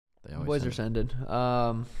boys are sending.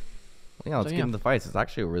 Yeah, let's get into the fights. It's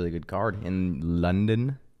actually a really good card in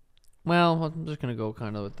London. Well, I'm just going to go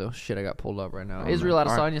kind of with the shit I got pulled up right now. Israel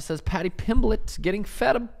Adesanya says Paddy Pimblett getting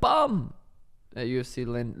fed a bum at UFC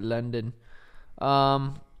London.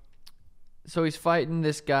 So he's fighting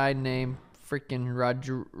this guy named freaking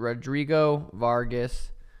Rodrigo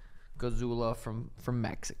Vargas Kazula from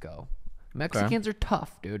Mexico. Mexicans are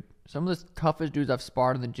tough, dude. Some of the toughest dudes I've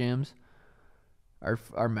sparred in the gyms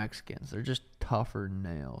are Mexicans. They're just tougher than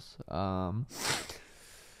nails.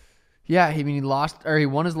 Yeah, I mean, he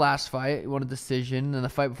won his last fight. He won a decision. And the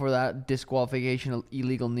fight before that, disqualification,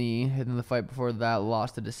 illegal knee. And then the fight before that,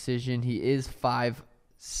 lost a decision. He is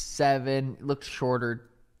 5'7". Looks shorter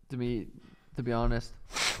to me, to be honest.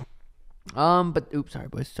 But oops, sorry,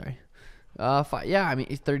 boys, sorry. Yeah, I mean,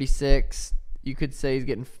 he's 36. You could say he's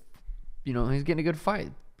getting, he's getting a good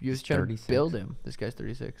fight. You was trying to build him. This guy's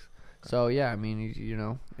 36. So yeah, I mean, he's,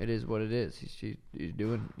 it is what it is. He's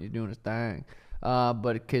doing his thing.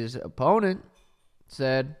 But his opponent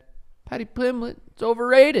said, Paddy Pimblett, it's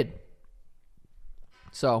overrated.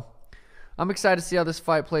 So I'm excited to see how this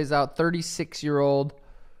fight plays out. 36-year-old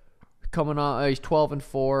coming on. He's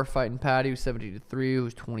 12-4 fighting Paddy, who's 70-3,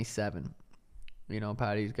 who's 27.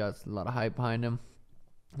 Paddy's got a lot of hype behind him.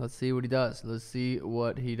 Let's see what he does. How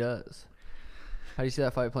do you see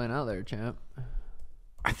that fight playing out there, champ?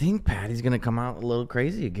 I think Paddy's going to come out a little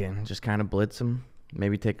crazy again. Just kind of blitz him.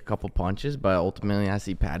 Maybe take a couple punches. But ultimately, I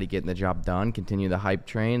see Paddy getting the job done. Continue the hype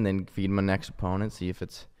train. Then feed him a next opponent. See if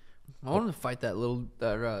it's... I want to fight that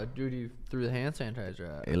dude who threw the hand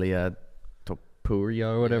sanitizer at. Ilya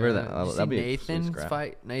Topuria or whatever. Yeah. That'd be Nathan's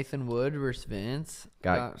fight. Nathan Wood versus Vince.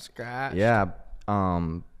 Got scratched. Yeah.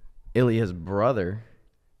 Ilya's brother,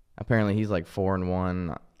 apparently he's like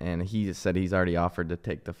 4-1. And he just said he's already offered to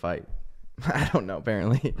take the fight. I don't know,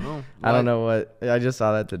 apparently. Oh, I don't know what. I just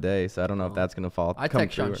saw that today, so I don't know if that's going to fall. I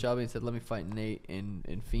texted Sean Shelby and said, let me fight Nate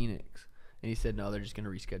in Phoenix. And he said, no, they're just going to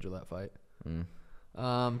reschedule that fight.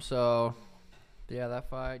 So, yeah, that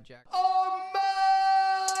fight, Jack.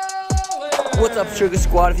 What's up, Sugar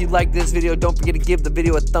Squad? If you like this video, don't forget to give the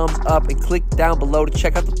video a thumbs up and click down below to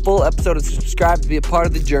check out the full episode and subscribe to be a part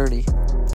of the journey.